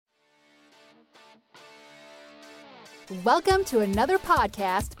Welcome to another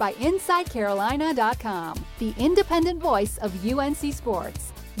podcast by InsideCarolina.com, the independent voice of UNC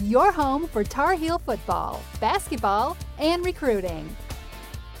Sports, your home for Tar Heel football, basketball, and recruiting.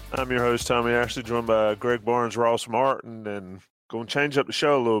 I'm your host, Tommy Ashley, joined by Greg Barnes, Ross Martin, and going to change up the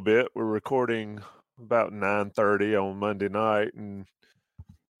show a little bit. We're recording about 9:30 on Monday night, and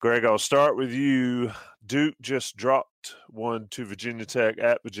Greg, I'll start with you. Duke just dropped one to Virginia Tech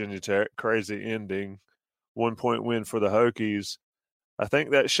at Virginia Tech. Crazy ending. 1-point win for the Hokies. I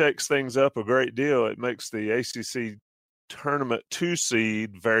think that shakes things up a great deal. It makes the ACC tournament 2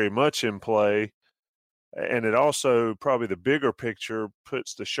 seed very much in play. And it also, probably the bigger picture,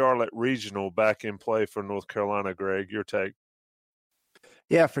 puts the Charlotte Regional back in play for North Carolina. Greg, your take?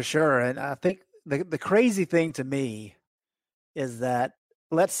 Yeah, for sure. And I think the crazy thing to me is that,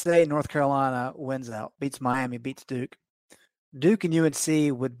 let's say North Carolina wins out, beats Miami, beats Duke. Duke and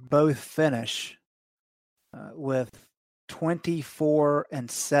UNC would both finish with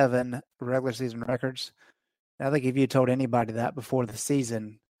 24-7 regular season records. I think if you told anybody that before the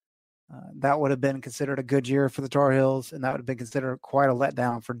season, that would have been considered a good year for the Tar Heels, and that would have been considered quite a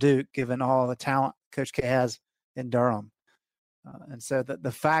letdown for Duke, given all the talent Coach K has in Durham. And so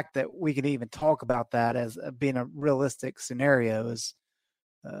the fact that we can even talk about that as being a realistic scenario is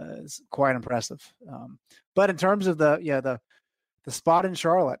quite impressive. But in terms of the spot in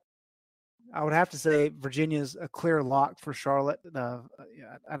Charlotte, I would have to say Virginia's a clear lock for Charlotte.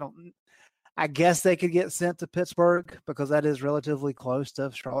 I guess they could get sent to Pittsburgh because that is relatively close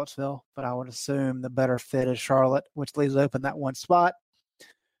to Charlottesville, but I would assume the better fit is Charlotte, which leaves open that one spot.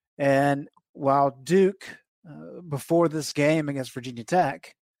 And while Duke, before this game against Virginia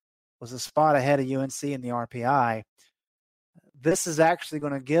Tech, was a spot ahead of UNC in the RPI, this is actually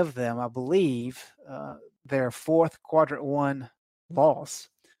going to give them, I believe, their fourth quadrant 1 loss.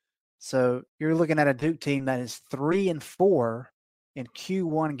 So you're looking at a Duke team that is 3-4 in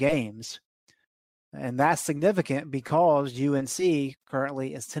Q1 games. And that's significant because UNC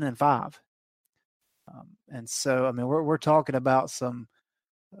currently is 10-5. And so, I mean, we're talking about some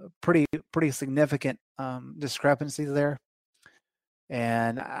pretty significant discrepancies there.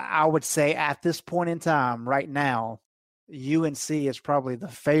 And I would say at this point in time, right now, UNC is probably the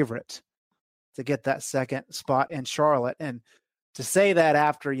favorite to get that second spot in Charlotte. And to say that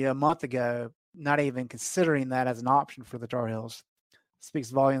after a month ago, not even considering that as an option for the Tar Heels, speaks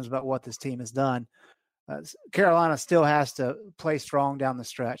volumes about what this team has done. Carolina still has to play strong down the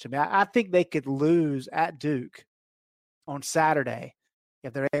stretch. I mean, I think they could lose at Duke on Saturday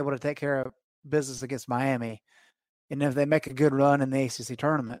if they're able to take care of business against Miami. And if they make a good run in the ACC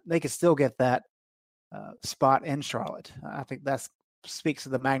tournament, they could still get that spot in Charlotte. I think that speaks to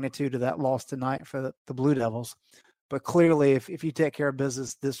the magnitude of that loss tonight for the Blue Devils. But clearly, if you take care of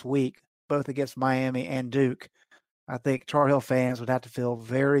business this week, both against Miami and Duke, I think Tar Heel fans would have to feel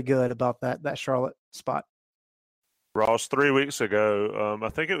very good about that Charlotte spot. Ross, 3 weeks ago, I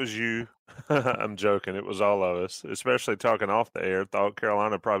think it was you. I'm joking. It was all of us, especially talking off the air. Thought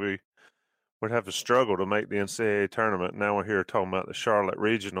Carolina probably would have a struggle to make the NCAA tournament. Now we're here talking about the Charlotte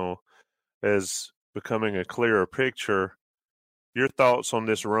Regional as becoming a clearer picture. Your thoughts on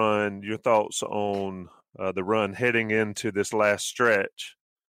this run, your thoughts on the run heading into this last stretch,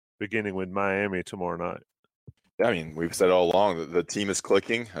 beginning with Miami tomorrow night? I mean, we've said all along that the team is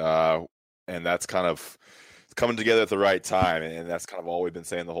clicking, and that's kind of coming together at the right time. And that's kind of all we've been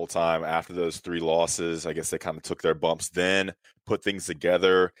saying the whole time. After those 3 losses, I guess they kind of took their bumps then, put things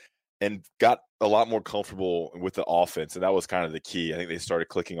together, and got a lot more comfortable with the offense. And that was kind of the key. I think they started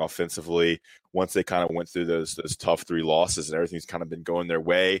clicking offensively once they kind of went through those tough 3 losses, and everything's kind of been going their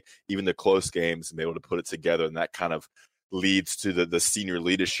way. Even the close games, and be able to put it together. And that kind of leads to the senior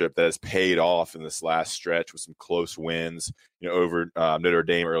leadership that has paid off in this last stretch with some close wins, over Notre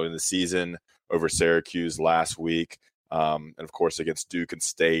Dame early in the season, over Syracuse last week, and of course against Duke and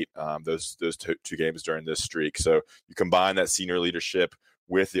State, those two games during this streak. So you combine that senior leadership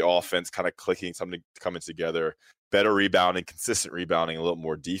with the offense kind of clicking, something coming together, better rebounding, consistent rebounding, a little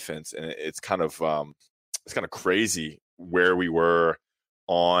more defense, and it's kind of crazy where we were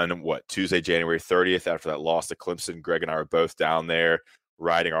on Tuesday, January 30th, after that loss to Clemson. Greg and I were both down there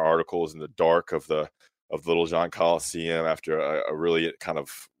writing our articles in the dark of Little John Coliseum after a really kind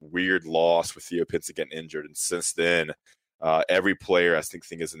of weird loss with Theo Pinson getting injured. And since then, every player I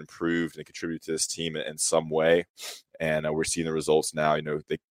think has improved and contributed to this team in some way. And we're seeing the results now. I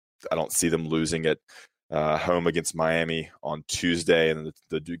don't see them losing at home against Miami on Tuesday, and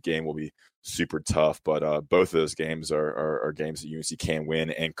the Duke game will be super tough. But both of those games are games that UNC can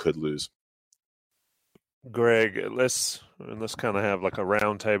win and could lose. Greg, let's kind of have like a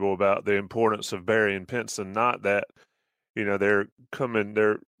round table about the importance of Barry and Pinson. Not that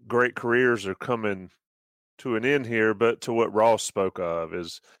their great careers are coming to an end here. But to what Ross spoke of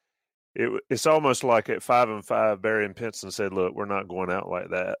is it's almost like at 5-5, Barry and Pinson said, look, we're not going out like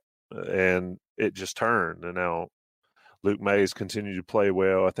that. And it just turned. And now Luke Mays continued to play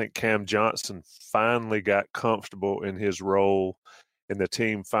well. I think Cam Johnson finally got comfortable in his role, and the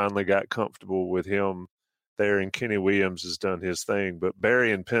team finally got comfortable with him there, and Kenny Williams has done his thing. But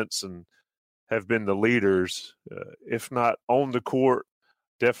Barry and Pinson have been the leaders, if not on the court,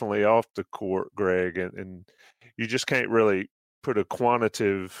 definitely off the court, Greg. And you just can't really put a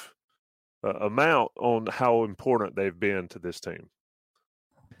quantitative amount on how important they've been to this team.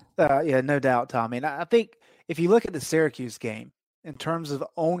 Yeah, no doubt, Tommy. And I think if you look at the Syracuse game in terms of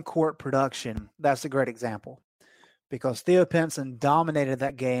on-court production, that's a great example, because Theo Pinson dominated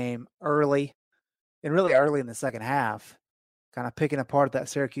that game early, and really early in the second half, kind of picking apart that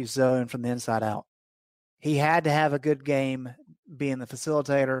Syracuse zone from the inside out. He had to have a good game being the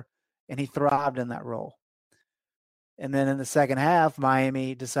facilitator, and he thrived in that role. And then in the second half,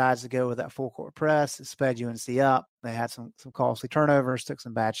 Miami decides to go with that full court press. It sped UNC up. They had some costly turnovers, took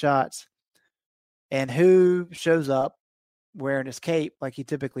some bad shots. And who shows up wearing his cape like he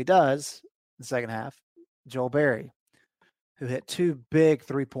typically does in the second half? Joel Berry, who hit 2 big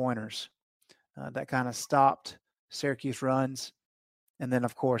 3-pointers that kind of stopped Syracuse runs. And then,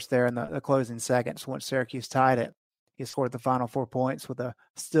 of course, there in the closing seconds, once Syracuse tied it, he scored the final 4 points with a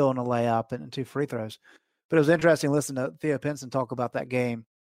steal and a layup and 2 free throws. But it was interesting to listen to Theo Pinson talk about that game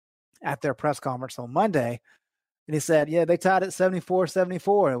at their press conference on Monday. And he said, yeah, they tied it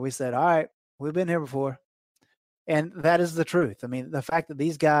 74-74. And we said, all right, we've been here before. And that is the truth. I mean, the fact that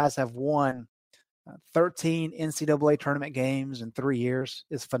these guys have won 13 NCAA tournament games in 3 years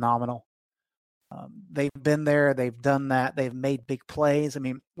is phenomenal. They've been there. They've done that. They've made big plays. I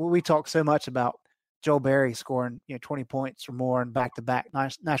mean, we talk so much about Joel Berry scoring 20 points or more in back-to-back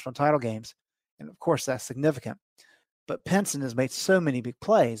national title games. And, of course, that's significant. But Pinson has made so many big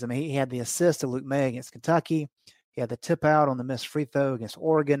plays. I mean, he had the assist to Luke May against Kentucky. He had the tip out on the missed free throw against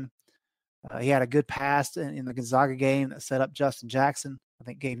Oregon. He had a good pass in the Gonzaga game that set up Justin Jackson. I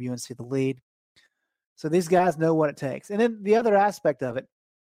think gave UNC the lead. So these guys know what it takes. And then the other aspect of it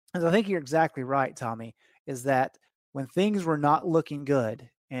is, I think you're exactly right, Tommy, is that when things were not looking good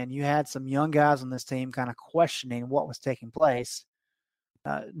and you had some young guys on this team kind of questioning what was taking place,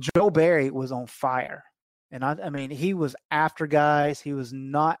 Joel Berry was on fire. And I mean, he was after guys. He was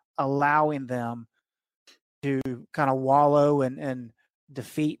not allowing them to kind of wallow and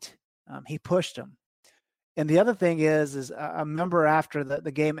defeat. He pushed them. And the other thing is I remember after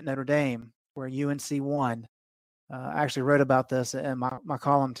the game at Notre Dame where UNC won, I actually wrote about this in my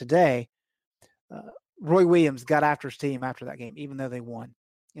column today. Roy Williams got after his team after that game, even though they won.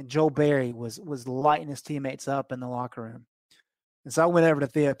 And Joel Berry was lighting his teammates up in the locker room. And so I went over to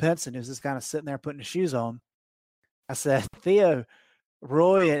Theo Pinson, who's just kind of sitting there putting his shoes on. I said, Theo,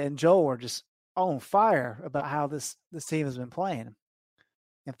 Roy, and Joel were just on fire about how this team has been playing.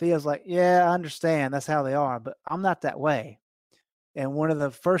 And Theo's like, yeah, I understand. That's how they are, but I'm not that way. And one of the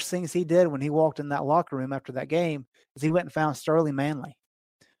first things he did when he walked in that locker room after that game is he went and found Sterling Manley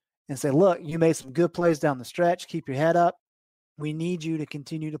and said, look, you made some good plays down the stretch. Keep your head up. We need you to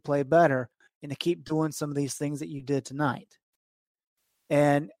continue to play better and to keep doing some of these things that you did tonight.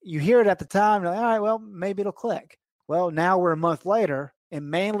 And you hear it at the time, you're like, all right, well, maybe it'll click. Well, now we're a month later, and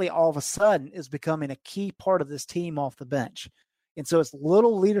Manley all of a sudden is becoming a key part of this team off the bench. And so it's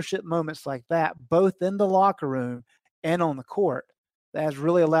little leadership moments like that, both in the locker room and on the court, that has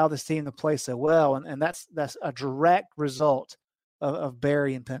really allowed this team to play so well. And that's a direct result of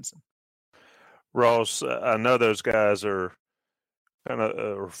Berry and Pinson. Ross, I know those guys are kind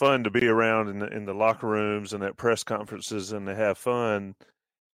of fun to be around in the locker rooms and at press conferences, and they have fun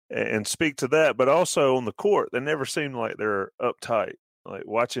and speak to that. But also on the court, they never seem like they're uptight. Like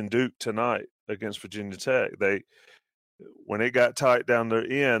watching Duke tonight against Virginia Tech, when it got tight down the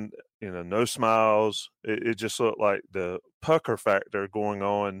end, no smiles. It just looked like the pucker factor going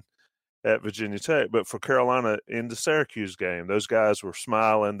on at Virginia Tech. But for Carolina in the Syracuse game, those guys were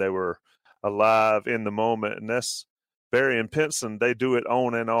smiling. They were alive in the moment. And that's Berry and Pinson. They do it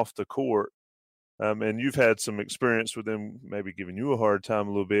on and off the court. And you've had some experience with them, maybe giving you a hard time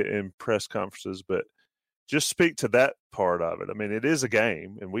a little bit in press conferences, but just speak to that part of it. I mean, it is a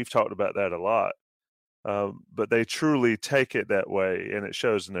game, and we've talked about that a lot. But they truly take it that way, and it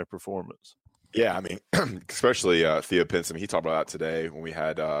shows in their performance. Yeah, I mean, especially Theo Pinson. He talked about that today when we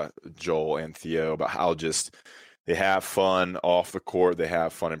had Joel and Theo about how just they have fun off the court. They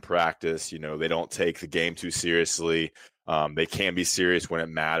have fun in practice. They don't take the game too seriously. They can be serious when it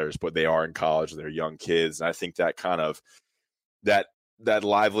matters, but they are in college. They're young kids. And I think that kind of that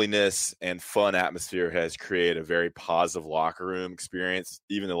liveliness and fun atmosphere has created a very positive locker room experience.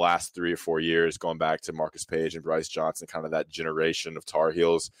 Even the last 3 or 4 years, going back to Marcus Page and Bryce Johnson, kind of that generation of Tar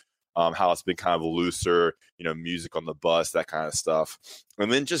Heels, how it's been kind of looser, music on the bus, that kind of stuff.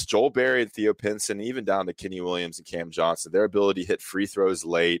 And then just Joel Berry and Theo Pinson, even down to Kenny Williams and Cam Johnson, their ability to hit free throws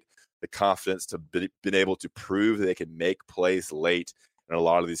late, the confidence to been able to prove that they can make plays late in a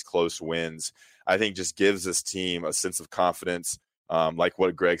lot of these close wins, I think just gives this team a sense of confidence. Like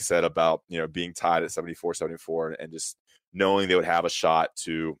what Greg said about, being tied at 74-74 and just knowing they would have a shot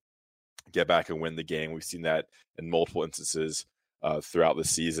to get back and win the game. We've seen that in multiple instances throughout the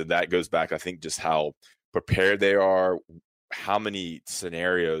season. That goes back, I think, just how prepared they are, how many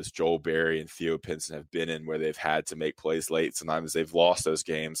scenarios Joel Berry and Theo Pinson have been in where they've had to make plays late. Sometimes they've lost those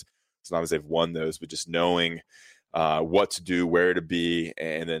games. Sometimes they've won those, but just knowing what to do, where to be,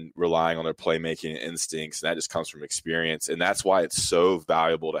 and then relying on their playmaking instincts. And that just comes from experience. And that's why it's so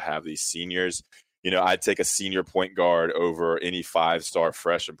valuable to have these seniors. I'd take a senior point guard over any 5-star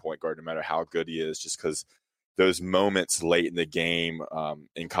freshman point guard, no matter how good he is, just because those moments late in the game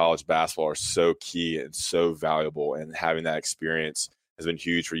in college basketball are so key and so valuable. And having that experience has been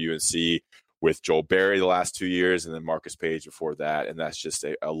huge for UNC with Joel Berry the last 2 years and then Marcus Page before that. And that's just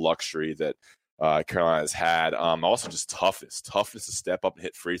a luxury that Carolina has had. Also just toughness to step up and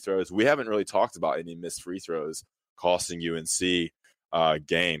hit free throws. We haven't really talked about any missed free throws costing UNC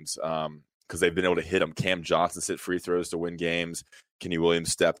games because they've been able to hit them. Cam Johnson hit free throws to win games. Kenny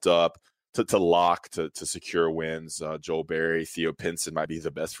Williams stepped up to lock, to secure wins. Joel Berry, Theo Pinson might be the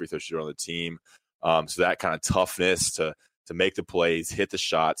best free throw shooter on the team. So that kind of toughness to make the plays, hit the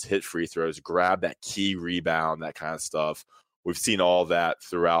shots, hit free throws, grab that key rebound, that kind of stuff. We've seen all that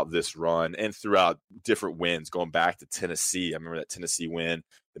throughout this run and throughout different wins, going back to Tennessee. I remember that Tennessee win.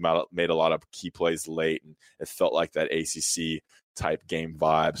 They made a lot of key plays late, and it felt like that ACC-type game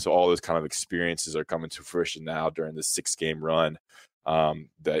vibe. So all those kind of experiences are coming to fruition now during this 6-game run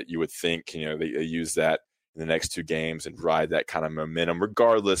that you would think, they use that in the next 2 games and ride that kind of momentum,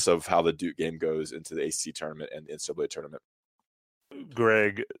 regardless of how the Duke game goes into the ACC tournament and the NCAA tournament.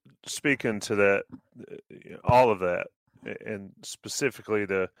 Greg, speaking to that, all of that, and specifically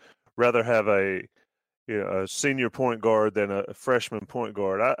to rather have a senior point guard than a freshman point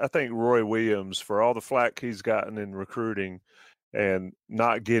guard. I think Roy Williams, for all the flack he's gotten in recruiting and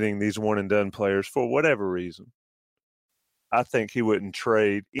not getting these one-and-done players for whatever reason, I think he wouldn't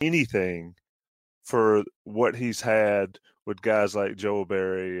trade anything for what he's had with guys like Joel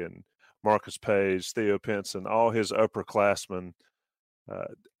Berry and Marcus Page, Theo Pinson, all his upperclassmen.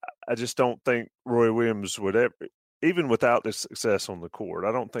 I just don't think Roy Williams would ever, even without the success on the court,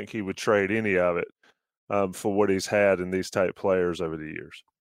 I don't think he would trade any of it for what he's had in these type players over the years.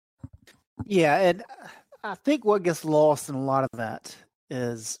 Yeah, and I think what gets lost in a lot of that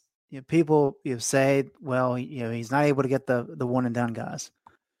is people say, well, he's not able to get the one and done guys.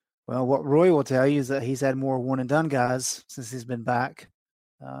 Well, what Roy will tell you is that he's had more one and done guys since he's been back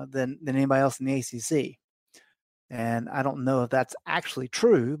than anybody else in the ACC. And I don't know if that's actually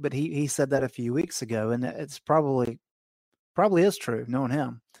true, but he said that a few weeks ago, and it's probably is true, knowing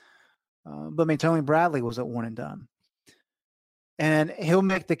him. But Tony Bradley was at one and done. And he'll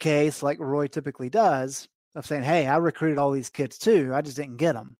make the case, like Roy typically does, of saying, hey, I recruited all these kids too. I just didn't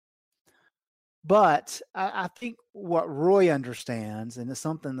get them. But I think what Roy understands, and it's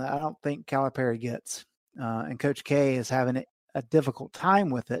something that I don't think Calipari gets, and Coach K is having a difficult time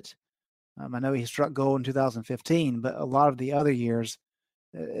with it. I know he struck gold in 2015, but a lot of the other years,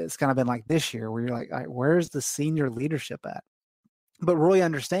 it's kind of been like this year where you're like, all right, where's the senior leadership at? But Roy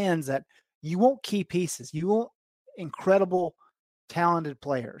understands that you won't key pieces. You want incredible, talented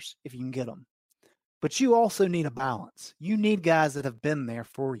players if you can get them. But you also need a balance. You need guys that have been there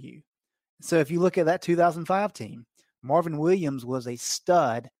for you. So if you look at that 2005 team, Marvin Williams was a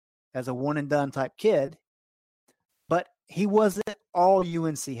stud as a one-and-done type kid, but he wasn't all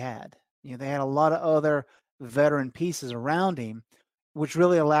UNC had. They had a lot of other veteran pieces around him, which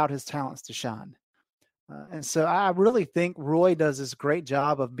really allowed his talents to shine. And so I really think Roy does this great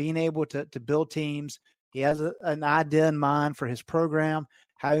job of being able to build teams. He has an idea in mind for his program,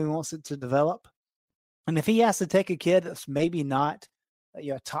 how he wants it to develop. And if he has to take a kid that's maybe not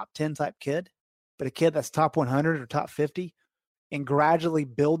a top 10 type kid, but a kid that's top 100 or top 50 and gradually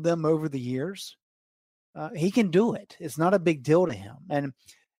build them over the years, he can do it. It's not a big deal to him. And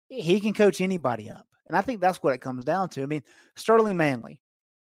he can coach anybody up. And I think that's what it comes down to. Sterling Manley,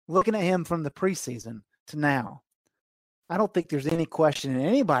 looking at him from the preseason to now, I don't think there's any question in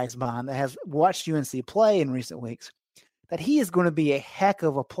anybody's mind that has watched UNC play in recent weeks that he is going to be a heck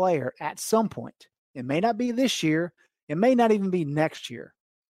of a player at some point. It may not be this year. It may not even be next year,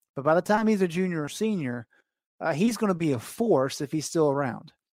 but by the time he's a junior or senior, he's going to be a force if he's still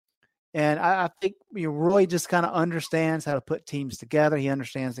around. And I think Roy just kind of understands how to put teams together. He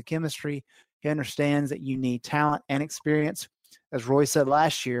understands the chemistry. He understands that you need talent and experience. As Roy said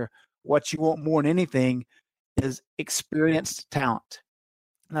last year, what you want more than anything is experienced talent.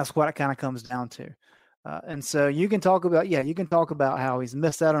 And that's what it kind of comes down to. And so you can talk about how he's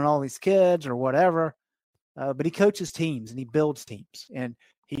missed out on all these kids or whatever, but he coaches teams and he builds teams, and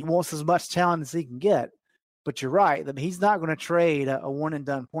he wants as much talent as he can get. But you're right. I mean, he's not going to trade a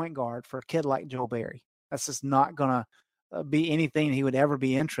one-and-done point guard for a kid like Joe Barry. That's just not going to be anything he would ever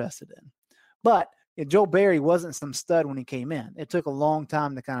be interested in. But Joe Barry wasn't some stud when he came in. It took a long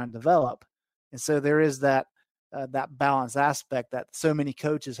time to kind of develop. And so there is that balance aspect that so many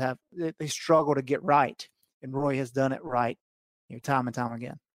coaches have. They struggle to get right. And Roy has done it right time and time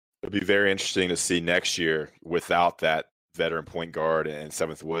again. It'll be very interesting to see next year without that veteran point guard and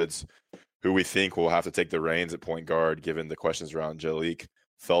Seventh Woods, who we think will have to take the reins at point guard, given the questions around Jalek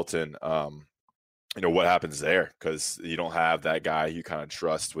Felton. What happens there? Because you don't have that guy you kind of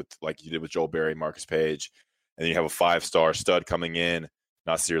trust with, like you did with Joel Berry, Marcus Page, and then you have a 5-star stud coming in,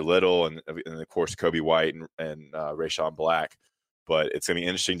 Nasir Little, and of course Kobe White and Rayshawn Black. But it's going to be an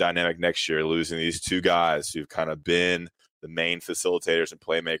interesting dynamic next year, losing these two guys who've kind of been the main facilitators and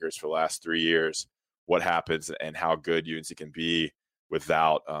playmakers for the last 3 years. What happens and how good UNC can be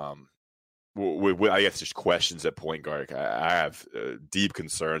without I guess just questions at point guard. I have deep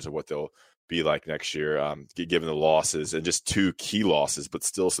concerns of what they'll be like next year, given the losses and just 2 key losses, but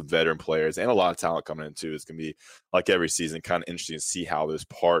still some veteran players and a lot of talent coming in too. It's going to be, like every season, kind of interesting to see how those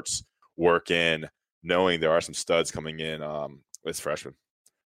parts work in, knowing there are some studs coming in as freshmen.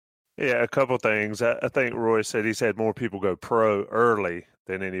 Yeah, a couple things. I think Roy said he's had more people go pro early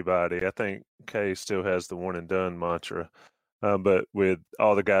than anybody. I think Kay still has the one-and-done mantra. But with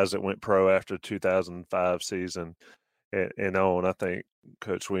all the guys that went pro after 2005 season and on, I think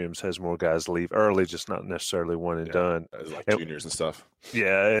Coach Williams has more guys leave early, just not necessarily one and done. Like juniors and stuff.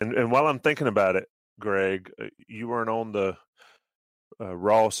 Yeah, and while I'm thinking about it, Greg, you weren't on the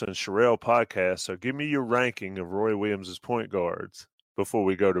Ross and Sherelle podcast, so give me your ranking of Roy Williams' point guards before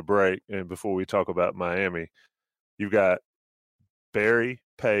we go to break and before we talk about Miami. You've got Barry,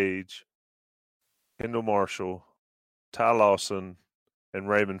 Page, Kendall Marshall, Ty Lawson, and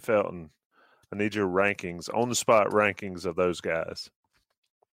Raymond Felton. I need your rankings, on-the-spot rankings of those guys.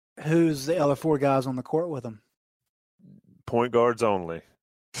 Who's the other 4 guys on the court with them? Point guards only.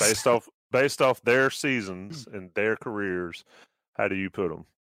 Based off their seasons and their careers, how do you put them?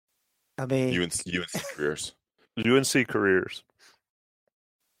 I mean, UNC careers. UNC careers.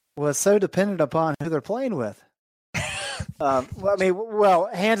 Well, it's so dependent upon who they're playing with.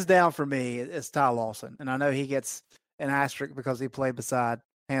 Hands down for me, it's Ty Lawson. And I know he gets an asterisk because he played beside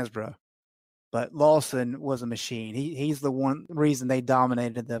Hansbrough. But Lawson was a machine. He's the one reason they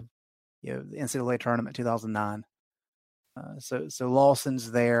dominated the NCAA tournament in 2009. So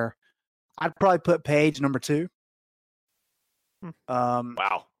Lawson's there. I'd probably put Page number 2.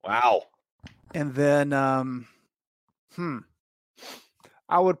 Wow. And then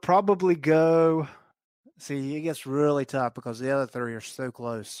I would probably go. See, it gets really tough because the other 3 are so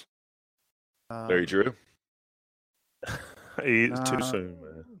close. Larry Drew. It's too soon,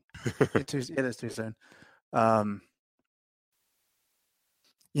 man. It is too soon. I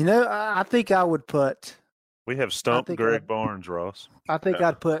think I would put. We have stumped Greg Barnes, Ross. I think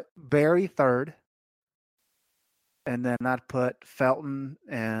I'd put Barry 3rd, and then I'd put Felton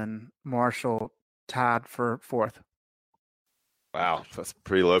and Marshall tied for 4th. Wow, that's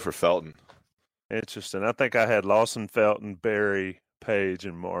pretty low for Felton. Interesting. I think I had Lawson, Felton, Barry, Page,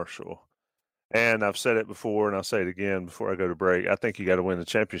 and Marshall. And I've said it before, and I'll say it again before I go to break. I think you got to win the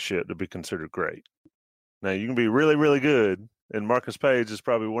championship to be considered great. Now, you can be really, really good, and Marcus Page is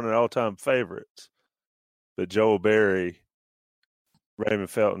probably one of the all-time favorites. But Joel Berry, Raymond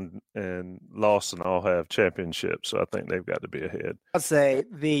Felton, and Lawson all have championships, so I think they've got to be ahead. I'd say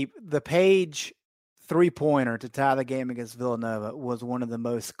the Page 3-pointer to tie the game against Villanova was one of the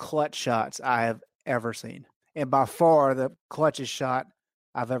most clutch shots I have ever seen, and by far the clutchest shot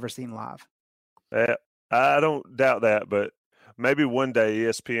I've ever seen live. I don't doubt that, but maybe one day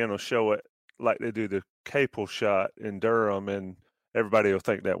ESPN will show it like they do the Capel shot in Durham, and everybody will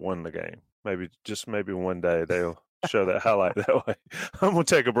think that won the game. Maybe one day they'll show that highlight that way. I'm going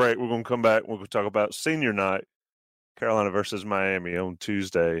to take a break. We're going to come back. We're going to talk about senior night, Carolina versus Miami on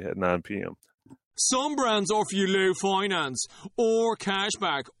Tuesday at 9 p.m. Some brands offer you low finance, or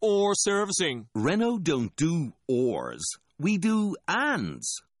cashback, or servicing. Renault don't do ors. We do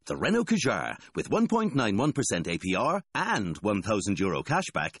ands. The Renault Kadjar with 1.91% APR and €1,000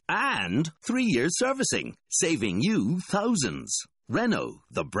 cashback and 3 years servicing, saving you thousands. Renault,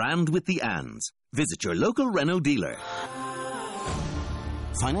 the brand with the ands. Visit your local Renault dealer.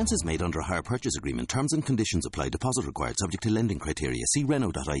 Finance is made under a hire purchase agreement. Terms and conditions apply. Deposit required. Subject to lending criteria. See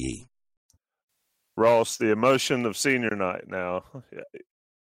Renault.ie. Ross, the emotion of senior night now.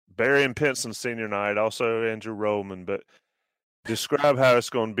 Barry and Pinson senior night, also Andrew Rollman, but describe how it's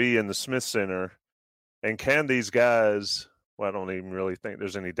going to be in the Smith Center. And can these guys, well, I don't even really think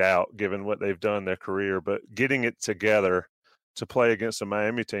there's any doubt given what they've done in their career, but getting it together to play against a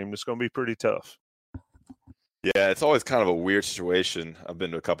Miami team, it's going to be pretty tough. Yeah, it's always kind of a weird situation. I've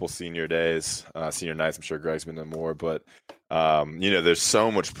been to a couple senior days, senior nights. I'm sure Greg's been to more, but there's so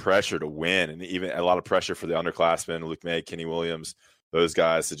much pressure to win, and even a lot of pressure for the underclassmen, Luke May, Kenny Williams, those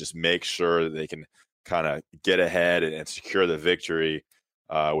guys to just make sure that they can kind of get ahead and secure the victory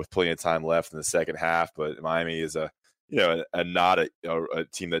with plenty of time left in the second half. But Miami is not a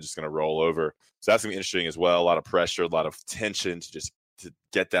team that's just going to roll over. So that's going to be interesting as well. A lot of pressure, a lot of tension to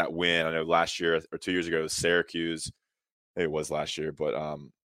get that win. I know last year or 2 years ago it was Syracuse. Maybe it was last year, but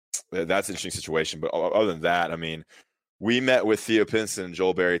that's an interesting situation. But other than that, I mean, we met with Theo Pinson and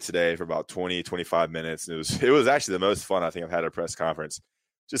Joel Berry today for about 20, 25 minutes. And it was actually the most fun I think I've had at a press conference,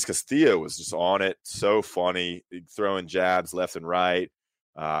 just because Theo was just on it, so funny, throwing jabs left and right.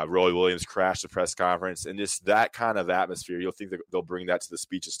 Roy Williams crashed the press conference, and just that kind of atmosphere. You'll think that they'll bring that to the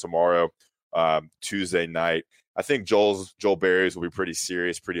speeches tomorrow, Tuesday night. I think Joel Berry's will be pretty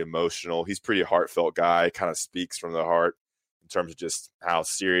serious, pretty emotional. He's a pretty heartfelt guy, kind of speaks from the heart in terms of just how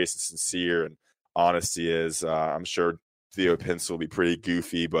serious and sincere and honest he is. I'm sure Theo Pinson will be pretty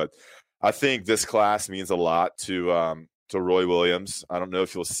goofy, but I think this class means a lot to Roy Williams. I don't know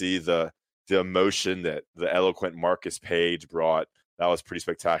if you'll see the emotion that the eloquent Marcus Page brought. That was pretty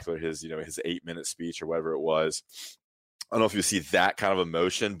spectacular. His 8-minute speech or whatever it was. I don't know if you see that kind of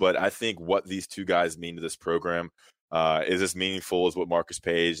emotion, but I think what these two guys mean to this program is as meaningful as what Marcus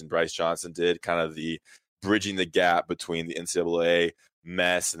Page and Bryce Johnson did, kind of the bridging the gap between the NCAA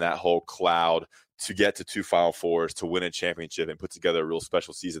mess and that whole cloud to get to 2 Final Fours, to win a championship and put together a real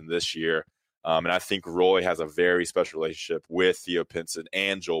special season this year. And I think Roy has a very special relationship with Theo Pinson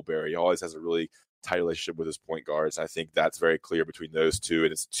and Joel Berry. He always has a really tight relationship with his point guards. I think that's very clear between those two.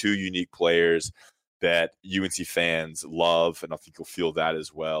 And it's two unique players that UNC fans love, and I think you'll feel that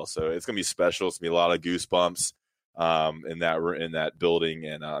as well. So it's going to be special. It's going to be a lot of goosebumps in that building,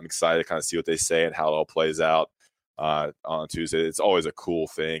 and I'm excited to kind of see what they say and how it all plays out on Tuesday. It's always a cool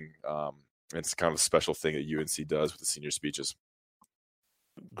thing. It's kind of a special thing that UNC does with the senior speeches.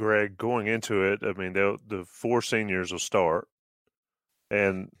 Greg, going into it, I mean, the 4 seniors will start,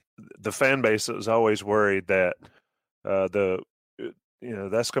 and the fan base is always worried that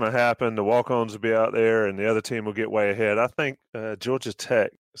that's going to happen. The walk-ons will be out there, and the other team will get way ahead. I think Georgia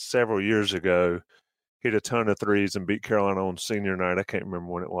Tech several years ago hit a ton of threes and beat Carolina on senior night. I can't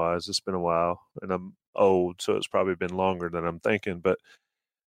remember when it was. It's been a while, and I'm old, so it's probably been longer than I'm thinking. But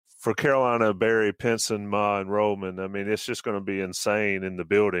for Carolina, Barry, Pinson, Ma, and Rollman, I mean, it's just going to be insane in the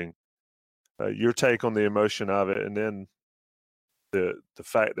building. Your take on the emotion of it, and then the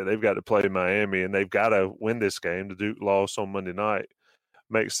fact that they've got to play Miami and they've got to win this game. The Duke loss on Monday night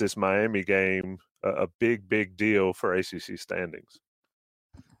makes this Miami game a big, big deal for ACC standings.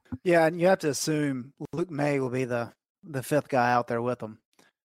 Yeah, and you have to assume Luke May will be the 5th guy out there with them.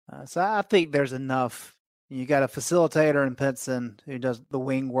 So I think there's enough. You got a facilitator in Pinson who does the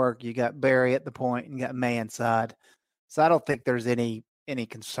wing work. You got Barry at the point, and you got May inside. So I don't think there's any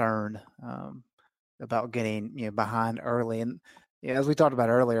concern about getting behind early. And as we talked about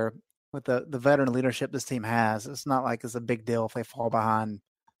earlier, with the veteran leadership this team has, it's not like it's a big deal if they fall behind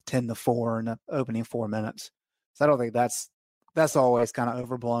 10-4 in the opening 4 minutes. So I don't think that's always kind of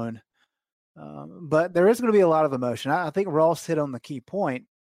overblown. But there is going to be a lot of emotion. I think Ross hit on the key point,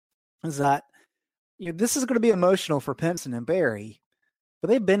 is that this is going to be emotional for Pinson and Barry, but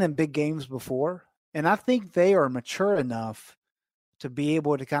they've been in big games before, and I think they are mature enough to be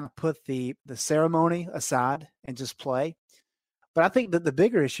able to kind of put the ceremony aside and just play. But I think that the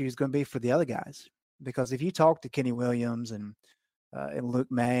bigger issue is going to be for the other guys, because if you talk to Kenny Williams and Luke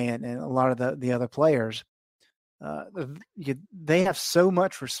May and a lot of the other players, they have so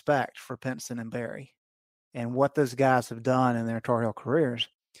much respect for Pinson and Barry and what those guys have done in their Tar Heel careers,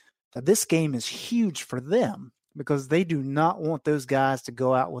 that this game is huge for them because they do not want those guys to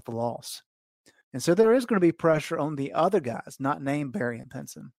go out with a loss. And so there is going to be pressure on the other guys, not named Barry and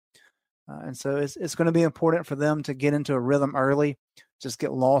Pinson. And so it's going to be important for them to get into a rhythm early, just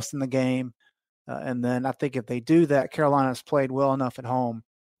get lost in the game. And then I think if they do that, Carolina's played well enough at home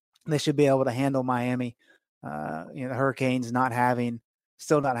they should be able to handle Miami. The Hurricanes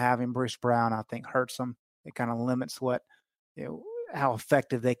still not having Bruce Brown, I think hurts them. It kind of limits how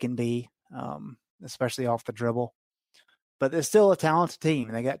effective they can be, especially off the dribble. But they're still a talented team.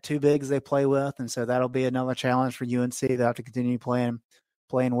 They got two bigs they play with, and so that'll be another challenge for UNC. They'll have to continue playing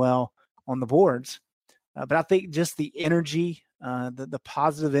well on the boards. But I think just the energy, the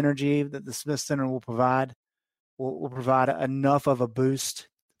positive energy that the Smith Center will provide will provide enough of a boost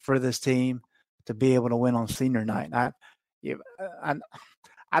for this team to be able to win on senior night. I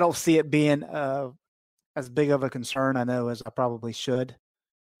don't see it being as big of a concern, I know, as I probably should.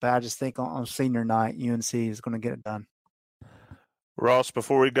 But I just think on senior night, UNC is going to get it done. Ross,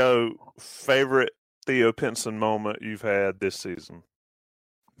 before we go, favorite Theo Pinson moment you've had this season?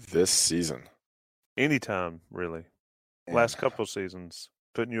 This season? Anytime, really. Last couple of seasons.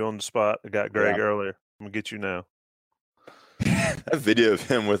 Putting you on the spot. I got Greg earlier. I'm going to get you now. That video of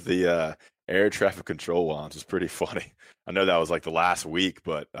him with the air traffic control wands was pretty funny. I know that was like the last week,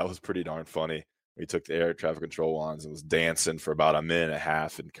 but that was pretty darn funny. He took the air traffic control wands and was dancing for about a minute and a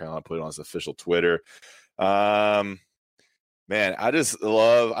half, and Carolina put it on his official Twitter. Man, I just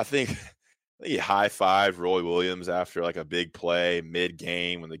love, I think he high-fived Roy Williams after like a big play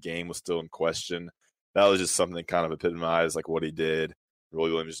mid-game when the game was still in question. That was just something that kind of epitomized like what he did. Roy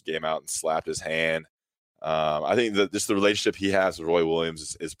Williams just came out and slapped his hand. I think that just the relationship he has with Roy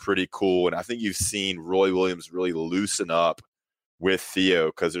Williams is pretty cool. And I think you've seen Roy Williams really loosen up with Theo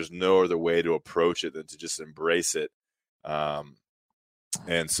because there's no other way to approach it than to just embrace it.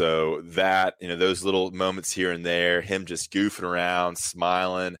 And so that, those little moments here and there, him just goofing around,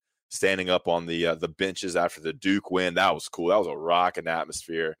 smiling, standing up on the benches after the Duke win, that was cool. That was a rocking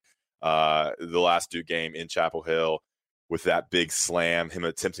atmosphere. The last Duke game in Chapel Hill with that big slam, him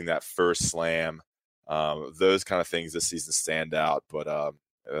attempting that first slam. Those kind of things this season stand out. But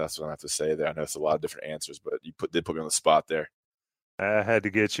that's what I have to say there. I know it's a lot of different answers, but you did put me on the spot there. I had to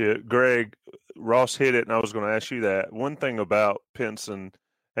get you. Greg, Ross hit it, and I was going to ask you that. One thing about Pinson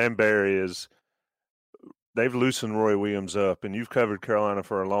and Barry is they've loosened Roy Williams up, and you've covered Carolina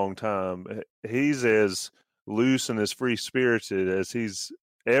for a long time. He's as loose and as free-spirited as he's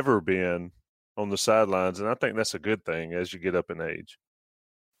ever been on the sidelines, and I think that's a good thing as you get up in age.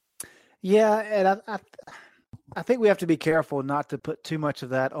 Yeah, and I think we have to be careful not to put too much of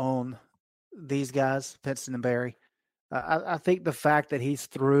that on these guys, Pinson and Barry. I think the fact that he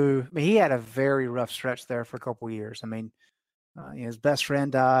had a very rough stretch there for a couple of years. I mean, his best friend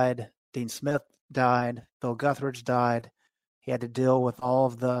died, Dean Smith died, Bill Guthridge died. He had to deal with all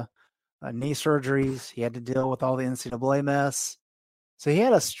of the knee surgeries. He had to deal with all the NCAA mess. So he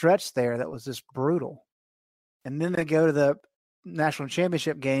had a stretch there that was just brutal. And then they go to the national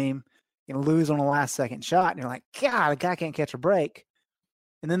championship game and lose on a last-second shot, and you're like, God, the guy can't catch a break.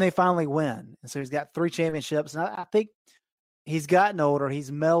 And then they finally win. And so he's got 3 championships. And I think he's gotten older.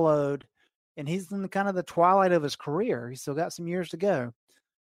 He's mellowed. And he's in kind of the twilight of his career. He's still got some years to go.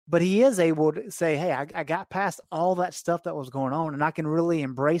 But he is able to say, hey, I got past all that stuff that was going on. And I can really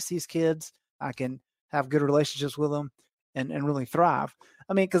embrace these kids. I can have good relationships with them and really thrive.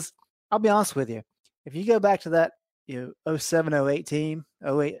 I mean, because I'll be honest with you. If you go back to that 07, 08 team,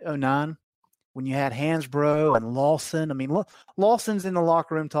 08, 09, when you had Hansbrough and Lawson. I mean, Lawson's in the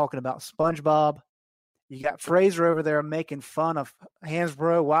locker room talking about SpongeBob. You got Fraser over there making fun of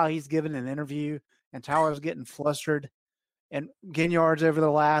Hansbrough while he's giving an interview, and Tyler's getting flustered, and Ginyard's over there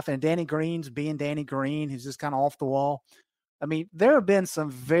laughing, and Danny Green's being Danny Green, who's just kind of off the wall. I mean, there have been some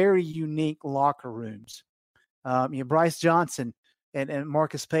very unique locker rooms. Bryce Johnson and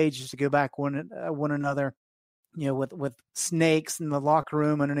Marcus Page used to go back one another, with snakes in the locker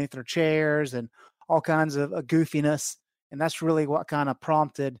room underneath their chairs and all kinds of goofiness. And that's really what kind of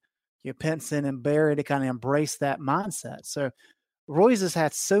prompted Pinson and Barry to kind of embrace that mindset. So Roy's has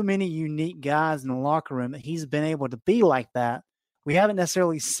had so many unique guys in the locker room that he's been able to be like that. We haven't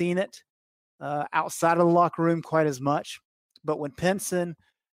necessarily seen it outside of the locker room quite as much. But when Pinson,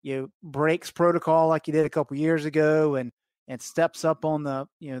 breaks protocol like he did a couple years ago and steps up on the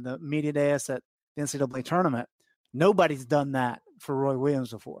media dais at the NCAA tournament, nobody's done that for Roy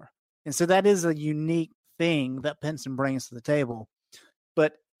Williams before. And so that is a unique thing that Pinson brings to the table.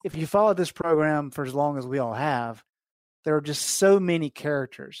 But if you follow this program for as long as we all have, there are just so many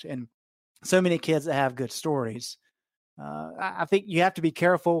characters and so many kids that have good stories. I think you have to be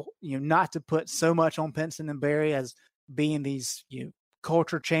careful, not to put so much on Pinson and Barry as being these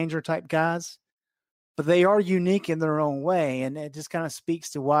culture changer type guys. But they are unique in their own way, and it just kind of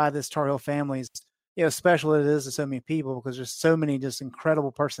speaks to why this Tar Heel family is special it is to so many people, because there's so many just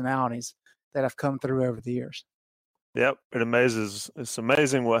incredible personalities that have come through over the years. Yep, it's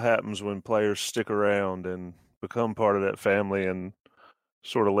amazing what happens when players stick around and become part of that family and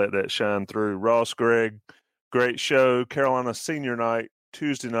sort of let that shine through. Ross, Greg, great show. Carolina senior night,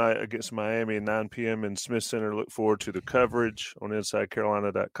 Tuesday night against Miami at 9 p.m. in Smith Center. Look forward to the coverage on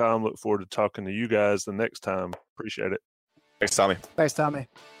InsideCarolina.com. Look forward to talking to you guys the next time. Appreciate it. Thanks, Tommy. Thanks, Tommy.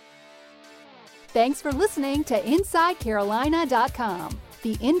 Thanks for listening to InsideCarolina.com,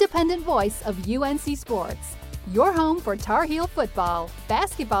 the independent voice of UNC Sports. Your home for Tar Heel football,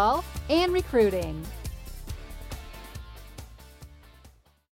 basketball, and recruiting.